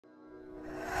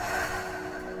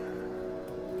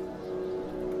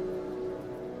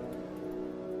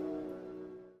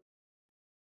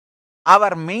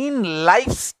our main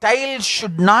lifestyle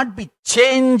should not be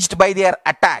changed by their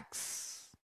attacks.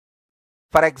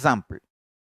 For example,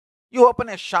 you open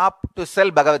a shop to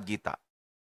sell Bhagavad Gita.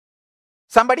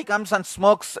 Somebody comes and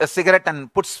smokes a cigarette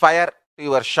and puts fire to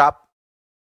your shop.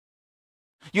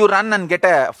 You run and get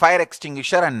a fire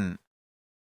extinguisher and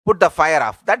put the fire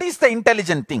off. That is the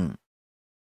intelligent thing.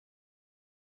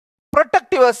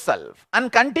 Protect yourself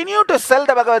and continue to sell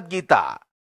the Bhagavad Gita.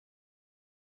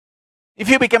 If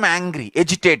you become angry,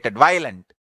 agitated,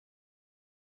 violent,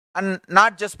 and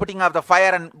not just putting out the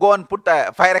fire and go and put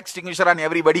the fire extinguisher on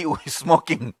everybody who is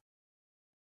smoking,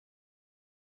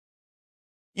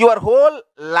 your whole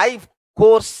life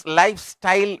course,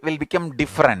 lifestyle will become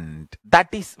different. That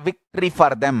is victory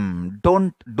for them.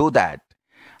 Don't do that.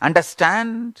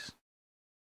 Understand?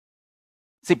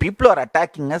 See, people are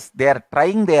attacking us. They are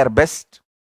trying their best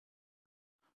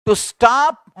to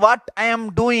stop what I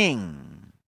am doing.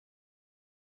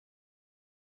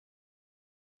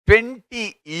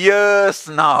 20 years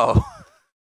now.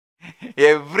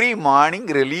 Every morning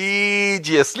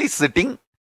religiously sitting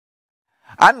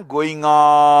and going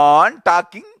on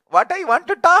talking what I want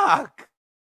to talk.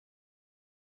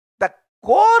 The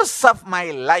course of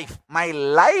my life, my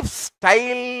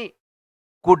lifestyle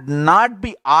could not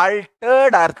be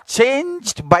altered or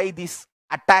changed by these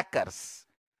attackers.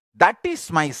 That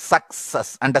is my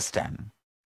success. Understand?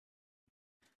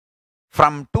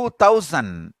 From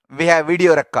 2000, we have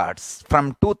video records.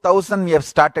 From 2000, we have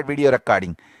started video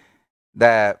recording.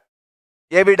 The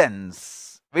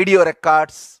evidence, video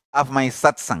records of my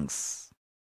satsangs.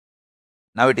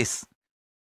 Now it is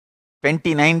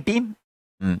 2019.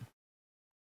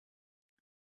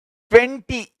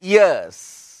 20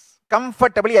 years.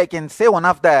 Comfortably, I can say one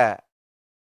of the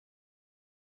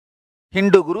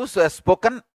Hindu gurus who has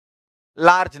spoken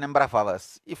large number of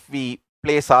hours. If we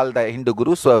place all the Hindu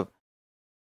gurus who have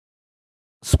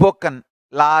spoken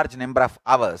large number of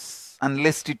hours and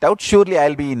list it out, surely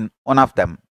I'll be in one of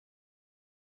them.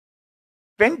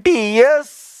 20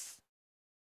 years,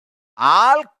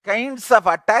 all kinds of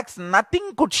attacks,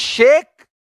 nothing could shake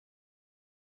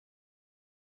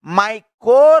my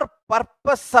core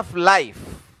purpose of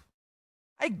life.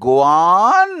 I go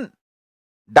on,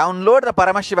 download the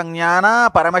ParamaShiva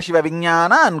Jnana, ParamaShiva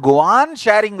Vijnana and go on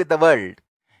sharing with the world.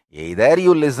 Either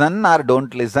you listen or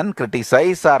don't listen,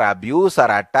 criticize or abuse or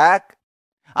attack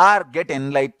or get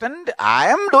enlightened, I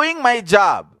am doing my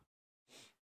job.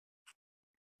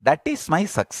 That is my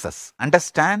success.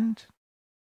 Understand?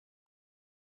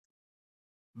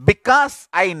 Because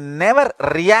I never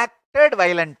reacted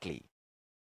violently.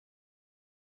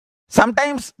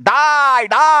 Sometimes die,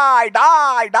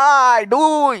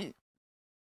 do.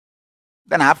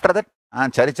 Then after that,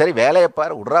 chari, velaya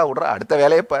par, udra, adutha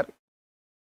velaya par.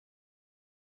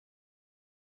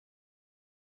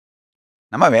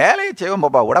 Nama velaya chevam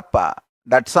baba, udappa.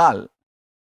 That's all.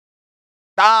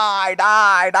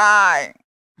 Die.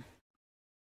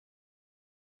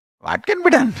 What can be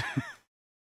done?